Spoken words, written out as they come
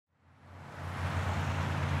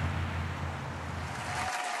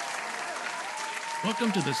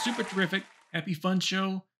Welcome to the super terrific, happy fun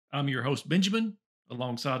show. I'm your host, Benjamin.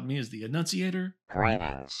 Alongside me is the annunciator,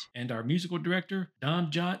 Greetings. and our musical director,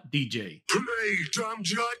 Dom Jot DJ. Play, Dom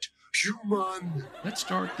Jot, human. Let's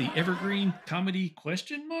start the Evergreen Comedy ?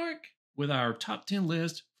 With our top 10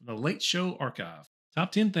 list from the Late Show archive.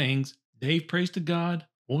 Top 10 things Dave prays to God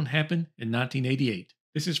won't happen in 1988.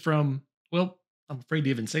 This is from, well, I'm afraid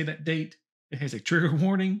to even say that date. It has a trigger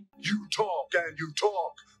warning. You talk and you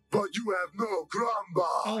talk, but you have no gramba.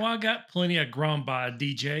 Oh, I got plenty of gramba,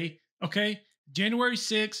 DJ. Okay, January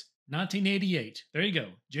 6, 1988. There you go.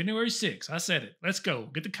 January 6. I said it. Let's go.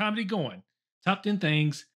 Get the comedy going. Top 10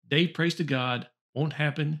 things Dave prays to God won't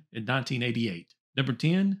happen in 1988. Number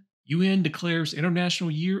 10, UN declares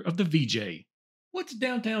International Year of the VJ. What's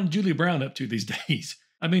downtown Julie Brown up to these days?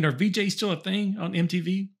 I mean, are VJs still a thing on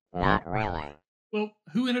MTV? Not really. Well,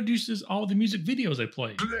 who introduces all the music videos they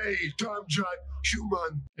play? Play, Dom Jot,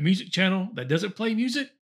 human. A music channel that doesn't play music?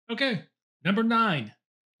 Okay. Number 9,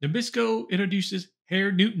 Nabisco introduces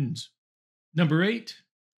Hair Newtons. Number 8,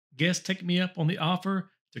 guests take me up on the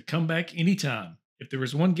offer to come back anytime. If there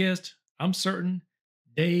was one guest I'm certain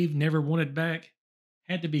Dave never wanted back,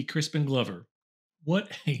 had to be Crispin Glover.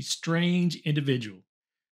 What a strange individual.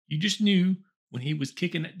 You just knew when he was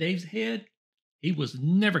kicking at Dave's head, he was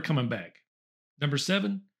never coming back. Number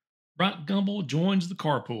 7, Brock Gumbel joins the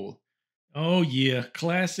carpool. Oh yeah,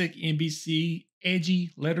 classic NBC, edgy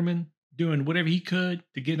Letterman, doing whatever he could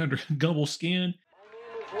to get under Gumbel's skin.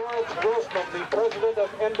 My name is Lawrence Grossman, the president of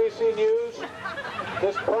NBC News.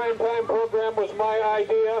 This primetime program was my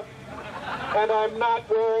idea, and I'm not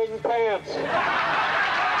wearing pants.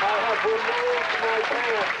 I have removed my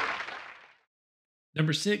pants.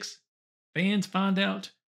 Number 6, fans find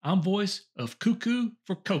out I'm voice of Cuckoo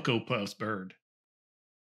for Cocoa Puffs Bird.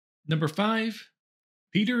 Number 5,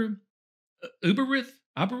 Peter Uberroth.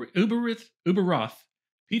 Peter Uberroth.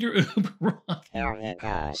 Here he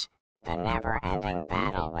goes. The never-ending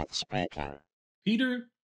battle with speaking.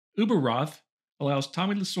 Peter Uberroth allows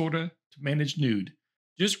Tommy Lasorda to manage nude.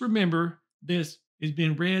 Just remember, this is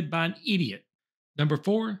being read by an idiot. Number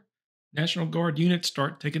 4, National Guard units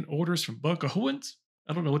start taking orders from Buck Owens.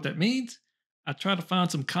 I don't know what that means. I tried to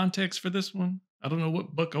find some context for this one. I don't know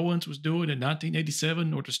what Buck Owens was doing in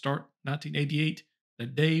 1987 or to start 1988,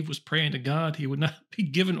 that Dave was praying to God he would not be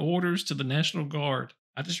giving orders to the National Guard.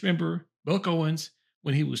 I just remember Buck Owens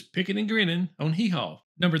when he was picking and grinning on Hee Haw.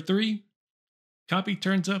 Number 3, copy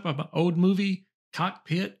turns up of an old movie,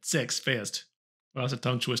 Cockpit Sex Fest. Well, that's a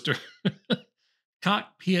tongue twister.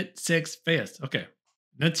 Cockpit Sex Fest. Okay.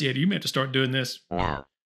 Enunciator, you may have to start doing this. No.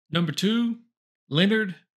 Number 2,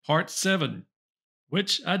 Leonard, Part 7,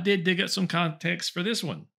 which I did dig up some context for this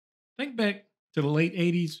one. Think back to the late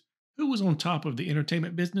 80s. Who was on top of the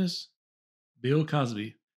entertainment business? Bill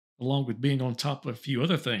Cosby, along with being on top of a few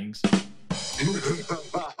other things.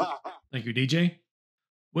 Thank you, DJ.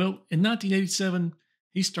 Well, in 1987,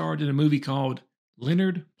 he starred in a movie called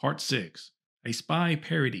Leonard Part 6, a spy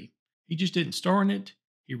parody. He just didn't star in it.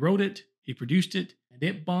 He wrote it, he produced it, and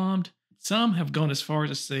it bombed. Some have gone as far as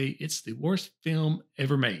to say it's the worst film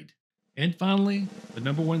ever made. And finally, the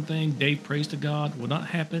number one thing Dave prays to God will not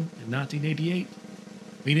happen in 1988.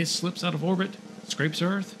 Venus slips out of orbit, scrapes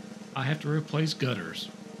Earth. I have to replace gutters.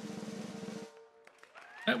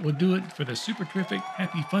 That will do it for the super terrific,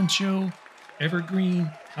 happy fun show,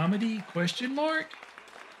 Evergreen Comedy ?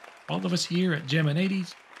 All of us here at Jammin'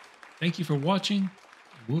 80s, thank you for watching.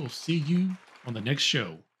 We'll see you on the next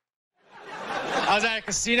show. I was at a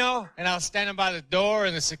casino, and I was standing by the door,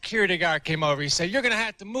 and the security guard came over. He said, "You're going to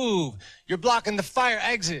have to move. You're blocking the fire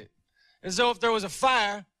exit." As though if there was a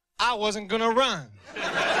fire, I wasn't going to run.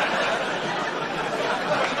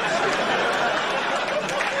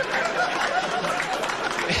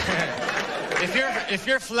 If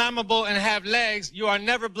you're flammable and have legs, you are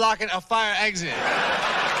never blocking a fire exit.